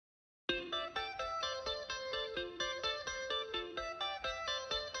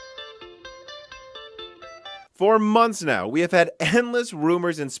For months now, we have had endless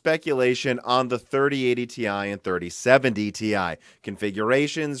rumors and speculation on the 3080 Ti and 3070 Ti.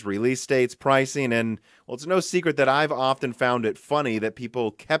 Configurations, release dates, pricing, and, well, it's no secret that I've often found it funny that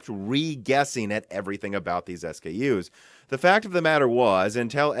people kept re-guessing at everything about these SKUs. The fact of the matter was,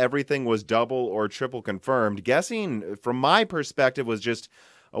 until everything was double or triple confirmed, guessing, from my perspective, was just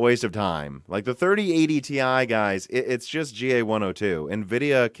a waste of time. Like the 3080 Ti, guys, it's just GA102.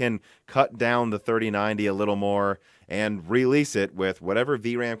 Nvidia can cut down the 3090 a little more and release it with whatever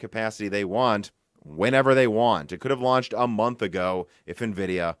VRAM capacity they want, whenever they want. It could have launched a month ago if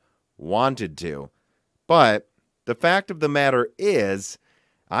Nvidia wanted to. But the fact of the matter is,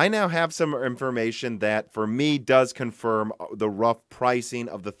 I now have some information that, for me, does confirm the rough pricing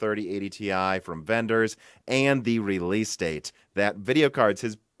of the 3080 Ti from vendors and the release date. That video cards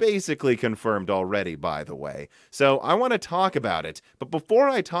has basically confirmed already, by the way. So I want to talk about it. But before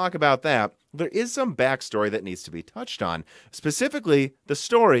I talk about that, there is some backstory that needs to be touched on. Specifically, the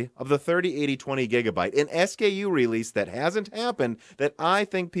story of the 3080 20GB, an SKU release that hasn't happened that I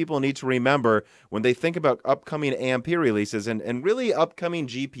think people need to remember when they think about upcoming AMP releases and really upcoming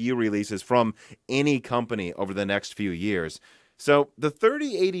GPU releases from any company over the next few years. So the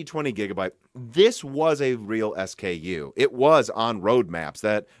 3080 20GB, this was a real SKU. It was on roadmaps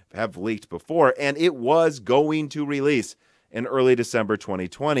that have leaked before, and it was going to release in early December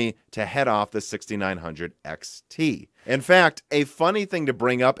 2020 to head off the 6900 XT. In fact, a funny thing to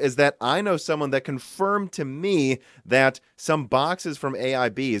bring up is that I know someone that confirmed to me that some boxes from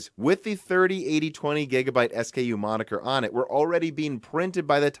AIBs with the 3080 20GB SKU moniker on it were already being printed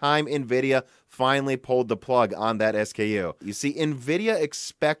by the time Nvidia finally pulled the plug on that SKU. You see, Nvidia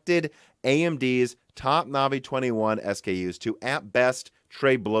expected AMD's top Navi 21 SKUs to, at best,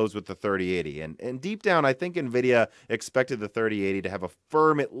 trade blows with the 3080. And deep down, I think Nvidia expected the 3080 to have a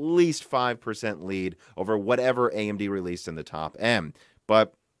firm at least 5% lead over whatever AMD released in the top end.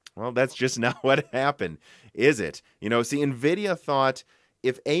 But, well, that's just not what happened, is it? You know, see, Nvidia thought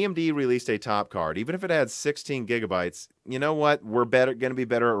if AMD released a top card, even if it had 16 gigabytes, you know what? We're going to be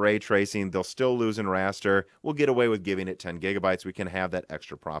better at ray tracing. They'll still lose in raster. We'll get away with giving it 10 gigabytes. We can have that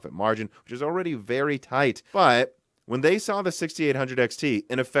extra profit margin, which is already very tight. But when they saw the 6800 XT,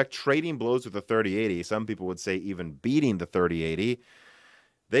 in effect trading blows with the 3080, some people would say even beating the 3080,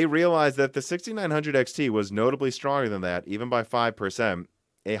 they realized that the 6900 XT was notably stronger than that, even by 5%.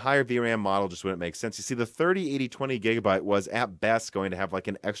 A higher VRAM model just wouldn't make sense. You see, the 3080 20GB was at best going to have like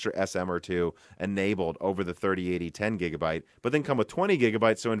an extra SM or two enabled over the 3080 10GB, but then come with 20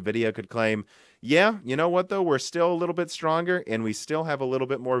 gigabytes so Nvidia could claim, yeah, you know what though, we're still a little bit stronger and we still have a little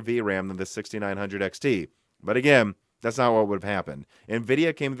bit more VRAM than the 6900 XT. But again, that's not what would have happened.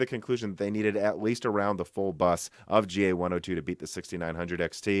 Nvidia came to the conclusion that they needed at least around the full bus of GA102 to beat the 6900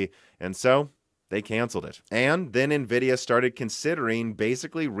 XT, and so they canceled it. And then Nvidia started considering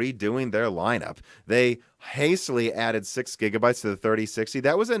basically redoing their lineup. They hastily added 6 gigabytes to the 3060.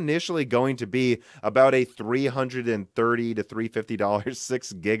 That was initially going to be about a $330 to $350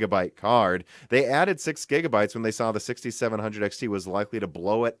 6 gigabyte card. They added 6 gigabytes when they saw the 6700 XT was likely to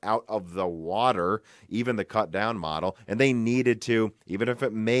blow it out of the water, even the cut down model, and they needed to, even if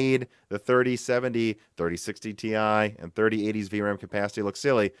it made the 3070, 3060 Ti, and 3080's VRAM capacity look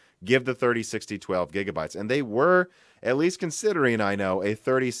silly, give the 3060 12 gigabytes. And they were at least considering, I know, a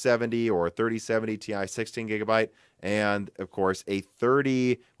 3070 or a 3070 Ti 16 gigabyte, and of course a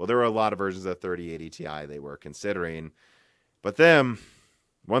 30, well, there were a lot of versions of 3080 Ti they were considering. But then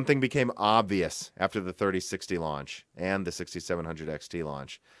one thing became obvious after the 3060 launch and the 6700 XT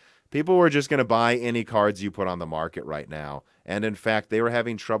launch. People were just going to buy any cards you put on the market right now. And in fact, they were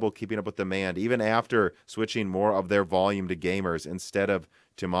having trouble keeping up with demand, even after switching more of their volume to gamers instead of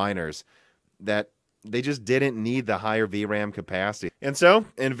to miners, that they just didn't need the higher VRAM capacity. And so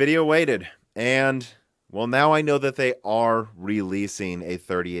Nvidia waited. And, well, now I know that they are releasing a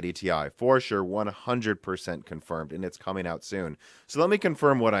 3080 Ti. For sure, 100% confirmed, and it's coming out soon. So let me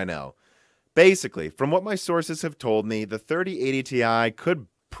confirm what I know. Basically, from what my sources have told me, the 3080 Ti could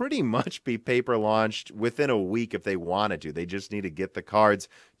pretty much be paper launched within a week if they wanted to. They just need to get the cards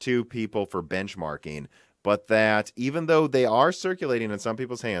to people for benchmarking. But that even though they are circulating in some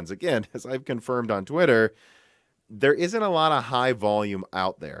people's hands, again, as I've confirmed on Twitter, there isn't a lot of high volume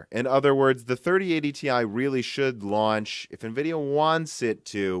out there. In other words, the 3080 Ti really should launch, if Nvidia wants it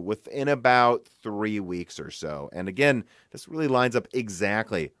to, within about 3 weeks or so. And again, this really lines up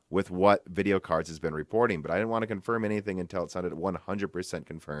exactly with what Video Cards has been reporting, but I didn't want to confirm anything until it sounded 100%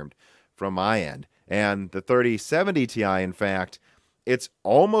 confirmed from my end. And the 3070 Ti, in fact, it's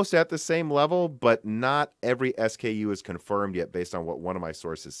almost at the same level, but not every SKU is confirmed yet based on what one of my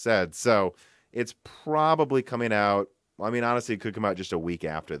sources said. So it's probably coming out. I mean, honestly, it could come out just a week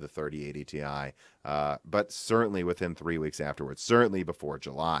after the 3080 Ti, but certainly within 3 weeks afterwards, certainly before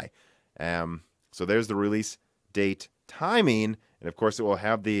July. So there's the release date timing, and of course it will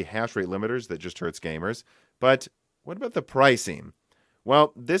have the hash rate limiters that just hurts gamers. But what about the pricing?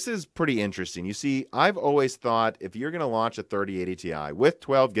 Well, this is pretty interesting. You see, I've always thought if you're going to launch a 3080 Ti with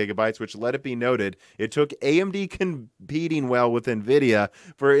 12 gigabytes, which, let it be noted, it took AMD competing well with Nvidia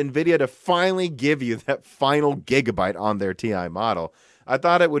for Nvidia to finally give you that final gigabyte on their Ti model. I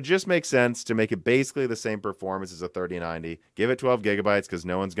thought it would just make sense to make it basically the same performance as a 3090, give it 12 gigabytes because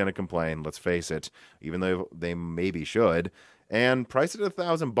no one's going to complain, let's face it, even though they maybe should, and price it at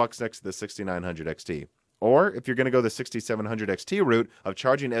 $1,000 next to the 6900 XT. Or if you're going to go the 6700 XT route of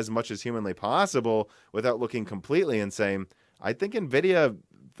charging as much as humanly possible without looking completely insane, I think NVIDIA,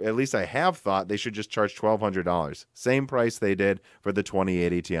 at least I have thought, they should just charge $1,200. Same price they did for the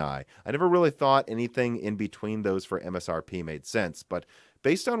 2080 Ti. I never really thought anything in between those for MSRP made sense, but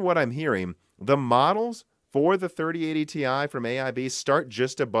based on what I'm hearing, the models for the 3080 Ti from AIB start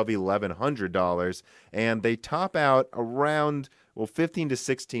just above $1,100, and they top out around, well, $1,500 to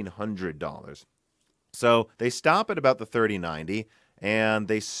 $1,600. So they stop at about the 3090 and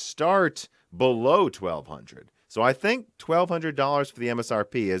they start below $1,200. So I think $1,200 for the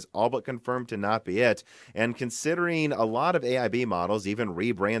MSRP is all but confirmed to not be it. And considering a lot of AIB models, even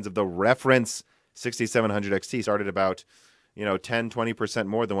rebrands of the reference 6700 XT started about, 10-20%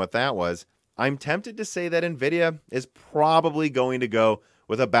 more than what that was, I'm tempted to say that NVIDIA is probably going to go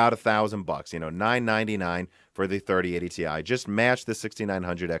with about $1,000, $999 for the 3080 Ti. Just match the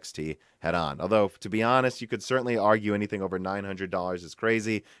 6900 XT head on. Although, to be honest, you could certainly argue anything over $900 is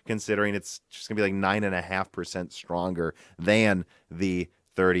crazy, considering it's just going to be like 9.5% stronger than the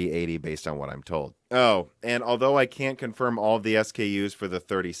 3080 based on what I'm told. Oh, and although I can't confirm all of the SKUs for the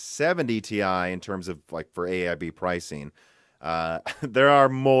 3070 Ti in terms of for AIB pricing, there are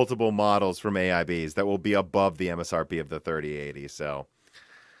multiple models from AIBs that will be above the MSRP of the 3080. So,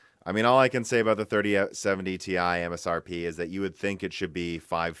 I mean, all I can say about the 3070 Ti MSRP is that you would think it should be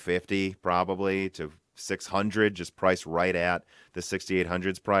 $550 probably to $600, just priced right at the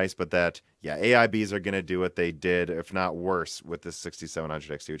 6800's price. But that, yeah, AIBs are going to do what they did, if not worse, with the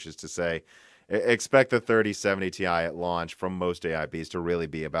 6700 XT, which is to say, expect the 3070 Ti at launch from most AIBs to really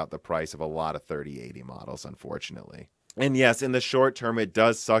be about the price of a lot of 3080 models, unfortunately. And yes, in the short term, it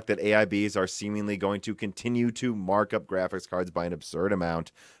does suck that AIBs are seemingly going to continue to mark up graphics cards by an absurd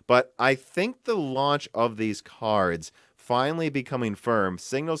amount. But I think the launch of these cards finally becoming firm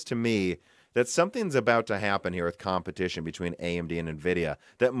signals to me that something's about to happen here with competition between AMD and NVIDIA,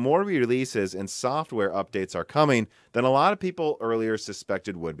 that more releases and software updates are coming than a lot of people earlier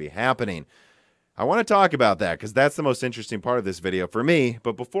suspected would be happening. I want to talk about that because that's the most interesting part of this video for me,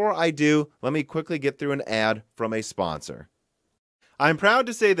 but before I do, let me quickly get through an ad from a sponsor. I'm proud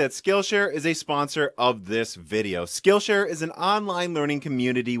to say that Skillshare is a sponsor of this video. Skillshare is an online learning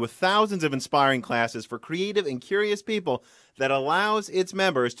community with thousands of inspiring classes for creative and curious people that allows its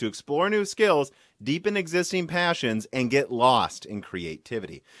members to explore new skills, deepen existing passions, and get lost in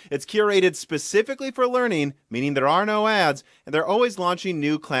creativity. It's curated specifically for learning, meaning there are no ads, and they're always launching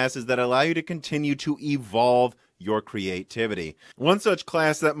new classes that allow you to continue to evolve your creativity. One such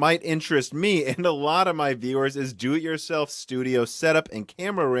class that might interest me and a lot of my viewers is do-it-yourself studio setup and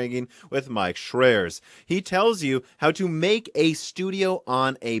camera rigging with Mike Schreers. He tells you how to make a studio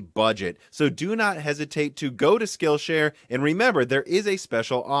on a budget. So do not hesitate to go to Skillshare, and remember, there is a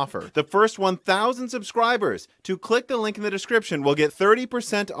special offer. The first 1,000 subscribers to click the link in the description will get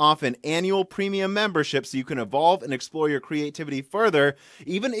 30% off an annual premium membership so you can evolve and explore your creativity further,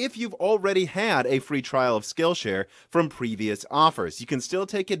 even if you've already had a free trial of Skillshare from previous offers. You can still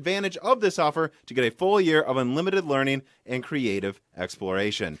take advantage of this offer to get a full year of unlimited learning and creative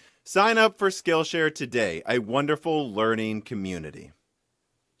exploration. Sign up for Skillshare today, a wonderful learning community.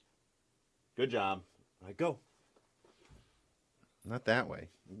 Good job. All right, go. Not that way.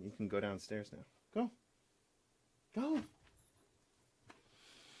 You can go downstairs now. Go. Go.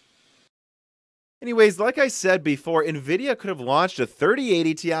 Anyways, like I said before, NVIDIA could have launched a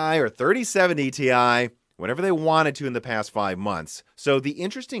 3080 Ti or 3070 Ti whenever they wanted to in the past 5 months. So the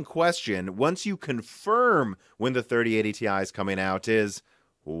interesting question, once you confirm when the 3080 Ti is coming out, is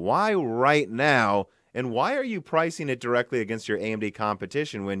why right now? And why are you pricing it directly against your AMD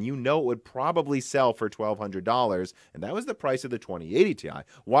competition when you know it would probably sell for $1,200? And that was the price of the 2080 Ti.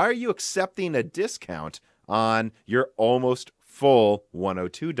 Why are you accepting a discount on your almost full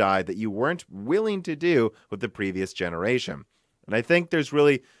 102 die that you weren't willing to do with the previous generation? And I think there's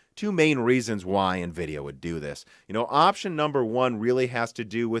really two main reasons why NVIDIA would do this. Option number one really has to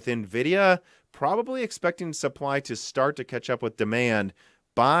do with NVIDIA probably expecting supply to start to catch up with demand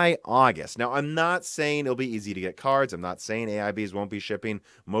by August. Now, I'm not saying it'll be easy to get cards. I'm not saying AIBs won't be shipping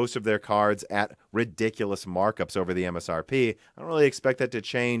most of their cards at ridiculous markups over the MSRP. I don't really expect that to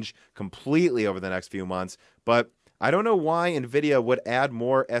change completely over the next few months, but I don't know why NVIDIA would add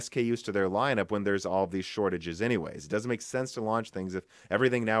more SKUs to their lineup when there's all of these shortages anyways. It doesn't make sense to launch things if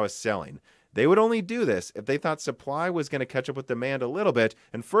everything now is selling. They would only do this if they thought supply was going to catch up with demand a little bit,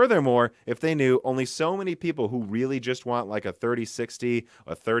 and furthermore, if they knew only so many people who really just want like a 3060,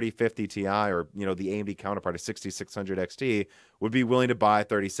 a 3050 Ti, or the AMD counterpart, a 6600 XT, would be willing to buy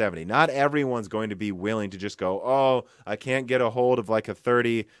 3070. Not everyone's going to be willing to just go, oh, I can't get a hold of like a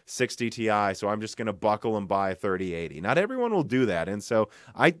 3060 Ti, so I'm just going to buckle and buy a 3080. Not everyone will do that, and so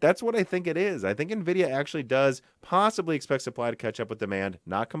that's what I think it is. I think NVIDIA actually does possibly expect supply to catch up with demand,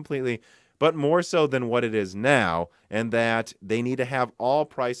 not completely, but more so than what it is now, and that they need to have all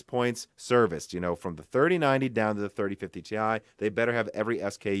price points serviced. From the 3090 down to the 3050 Ti, they better have every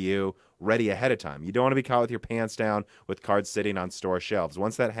SKU ready ahead of time. You don't want to be caught with your pants down with cards sitting on store shelves.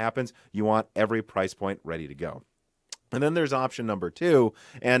 Once that happens, you want every price point ready to go. And then there's option number 2,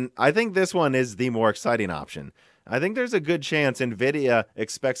 and I think this one is the more exciting option. I think there's a good chance NVIDIA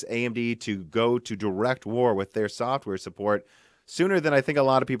expects AMD to go to direct war with their software support sooner than I think a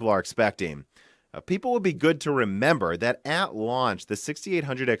lot of people are expecting. People would be good to remember that at launch, the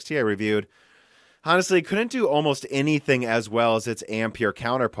 6800 XT I reviewed honestly couldn't do almost anything as well as its Ampere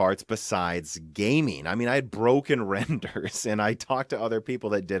counterparts besides gaming. I mean, I had broken renders, and I talked to other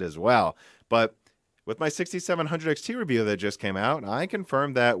people that did as well. But with my 6700 XT review that just came out, I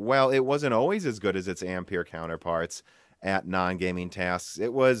confirmed that, well, it wasn't always as good as its Ampere counterparts at non-gaming tasks.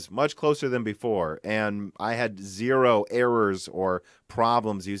 It was much closer than before, and I had 0 errors or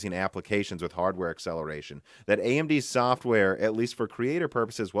problems using applications with hardware acceleration. That AMD software, at least for creator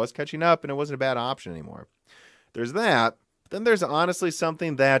purposes, was catching up, and it wasn't a bad option anymore. There's that. Then there's honestly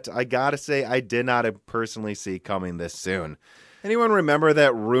something that I gotta say I did not personally see coming this soon. Anyone remember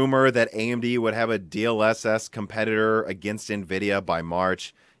that rumor that AMD would have a DLSS competitor against NVIDIA by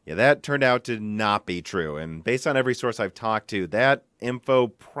March? Yeah, that turned out to not be true, and based on every source I've talked to, that info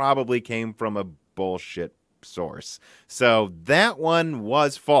probably came from a bullshit source. So that one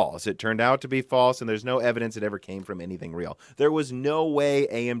was false. It turned out to be false, and there's no evidence it ever came from anything real. There was no way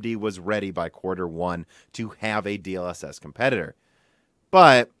AMD was ready by Q1 to have a DLSS competitor.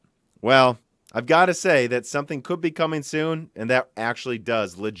 But, well, I've got to say that something could be coming soon, and that actually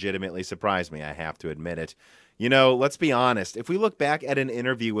does legitimately surprise me, I have to admit it. Let's be honest. If we look back at an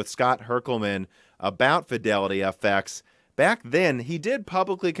interview with Scott Herkelman about Fidelity FX, back then he did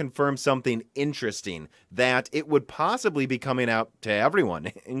publicly confirm something interesting, that it would possibly be coming out to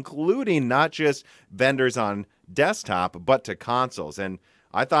everyone, including not just vendors on desktop, but to consoles. And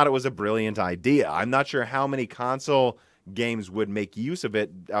I thought it was a brilliant idea. I'm not sure how many console games would make use of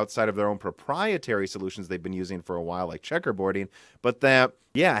it outside of their own proprietary solutions they've been using for a while, like checkerboarding, but that,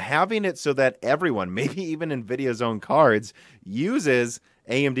 yeah, having it so that everyone, maybe even NVIDIA's own cards, uses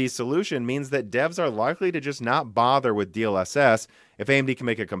AMD's solution means that devs are likely to just not bother with DLSS if AMD can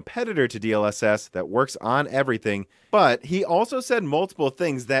make a competitor to DLSS that works on everything. But he also said multiple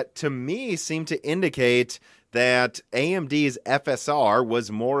things that to me seem to indicate that AMD's FSR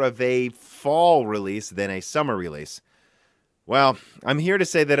was more of a fall release than a summer release. Well, I'm here to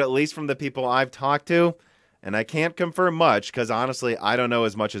say that at least from the people I've talked to, and I can't confirm much because honestly, I don't know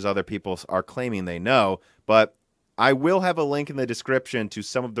as much as other people are claiming they know, but I will have a link in the description to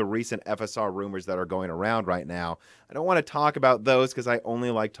some of the recent FSR rumors that are going around right now. I don't want to talk about those because I only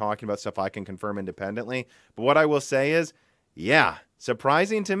like talking about stuff I can confirm independently, but what I will say is, yeah,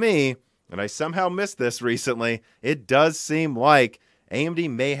 surprising to me, and I somehow missed this recently, it does seem like AMD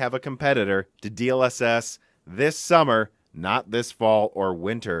may have a competitor to DLSS this summer, not this fall or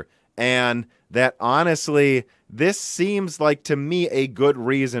winter. And that honestly, this seems like to me a good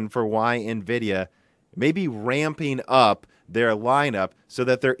reason for why NVIDIA may be ramping up their lineup so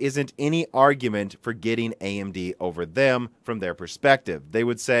that there isn't any argument for getting AMD over them from their perspective. They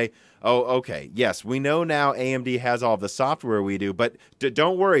would say, oh, okay, yes, we know now AMD has all the software we do, but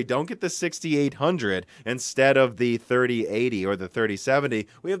don't worry, don't get the 6800 instead of the 3080 or the 3070.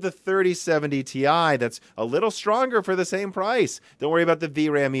 We have the 3070 Ti that's a little stronger for the same price. Don't worry about the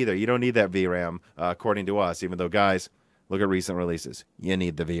VRAM either. You don't need that VRAM, according to us, even though, guys, look at recent releases. You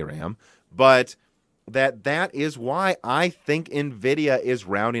need the VRAM. But that is why I think NVIDIA is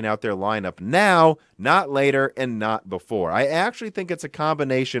rounding out their lineup now, not later and not before. I actually think it's a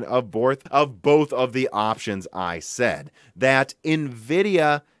combination of both of the options I said. That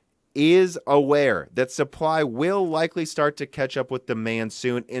NVIDIA is aware that supply will likely start to catch up with demand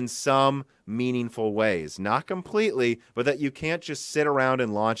soon in some meaningful ways. Not completely, but that you can't just sit around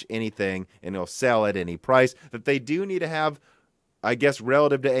and launch anything and it'll sell at any price. That they do need to have, I guess,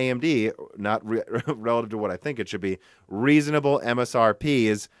 relative to AMD, not relative to what I think it should be, reasonable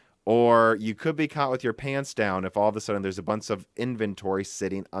MSRPs, or you could be caught with your pants down if all of a sudden there's a bunch of inventory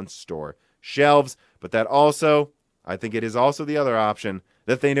sitting on store shelves. But that also, I think it is also the other option,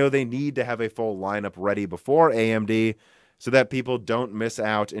 that they know they need to have a full lineup ready before AMD so that people don't miss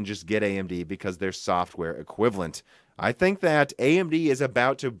out and just get AMD because they're software equivalent. I think that AMD is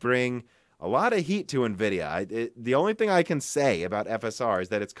about to bring a lot of heat to Nvidia. The only thing I can say about FSR is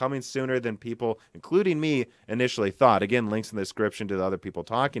that it's coming sooner than people, including me, initially thought. Again, links in the description to the other people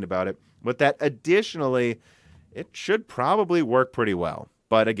talking about it. But that additionally, it should probably work pretty well.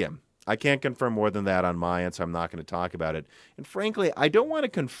 But again, I can't confirm more than that on my end, so I'm not going to talk about it. And frankly, I don't want to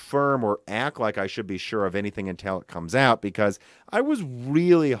confirm or act like I should be sure of anything until it comes out, because I was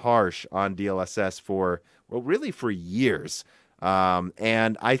really harsh on DLSS for, well, really for years.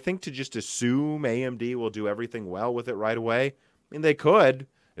 And I think to just assume AMD will do everything well with it right away, I mean, they could.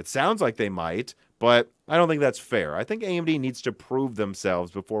 It sounds like they might, but I don't think that's fair. I think AMD needs to prove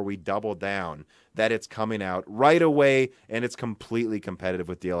themselves before we double down that it's coming out right away and it's completely competitive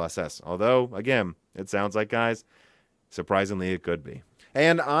with DLSS. Although, again, it sounds like, guys, surprisingly, it could be.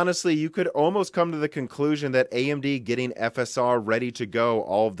 And honestly, you could almost come to the conclusion that AMD getting FSR ready to go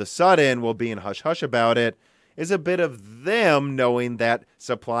all of the sudden, will being hush-hush about it, is a bit of them knowing that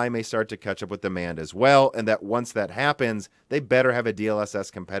supply may start to catch up with demand as well, and that once that happens, they better have a DLSS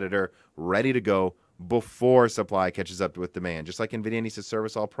competitor ready to go before supply catches up with demand. Just like NVIDIA needs to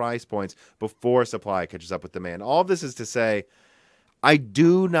service all price points before supply catches up with demand. All of this is to say, I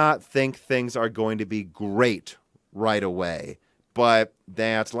do not think things are going to be great right away. But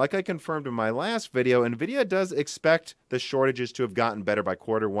that's, like I confirmed in my last video, NVIDIA does expect the shortages to have gotten better by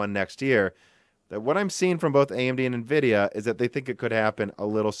Q1 next year. That what I'm seeing from both AMD and NVIDIA is that they think it could happen a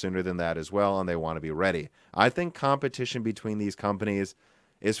little sooner than that as well, and they want to be ready. I think competition between these companies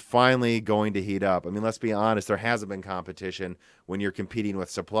is finally going to heat up. I mean, let's be honest, there hasn't been competition when you're competing with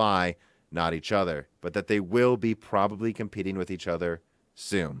supply, not each other. But that they will be probably competing with each other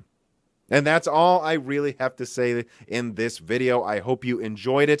soon. And that's all I really have to say in this video. I hope you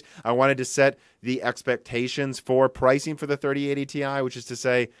enjoyed it. I wanted to set the expectations for pricing for the 3080 Ti, which is to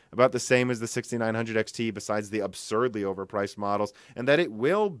say about the same as the 6900 XT besides the absurdly overpriced models, and that it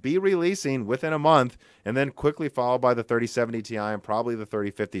will be releasing within a month and then quickly followed by the 3070 Ti and probably the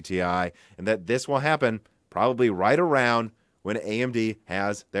 3050 Ti, and that this will happen probably right around when AMD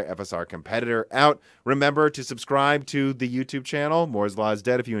has their FSR competitor out. Remember to subscribe to the YouTube channel, Moore's Law is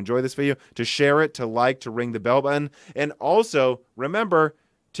Dead, if you enjoy this video, to share it, to like, to ring the bell button, and also remember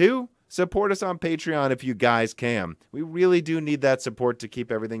to support us on Patreon if you guys can. We really do need that support to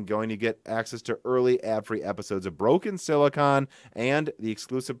keep everything going. You get access to early ad-free episodes of Broken Silicon and the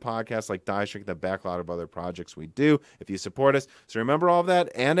exclusive podcasts like Die Shrink, the backlog of other projects we do if you support us. So remember all of that,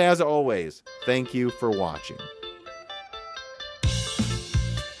 and as always, thank you for watching.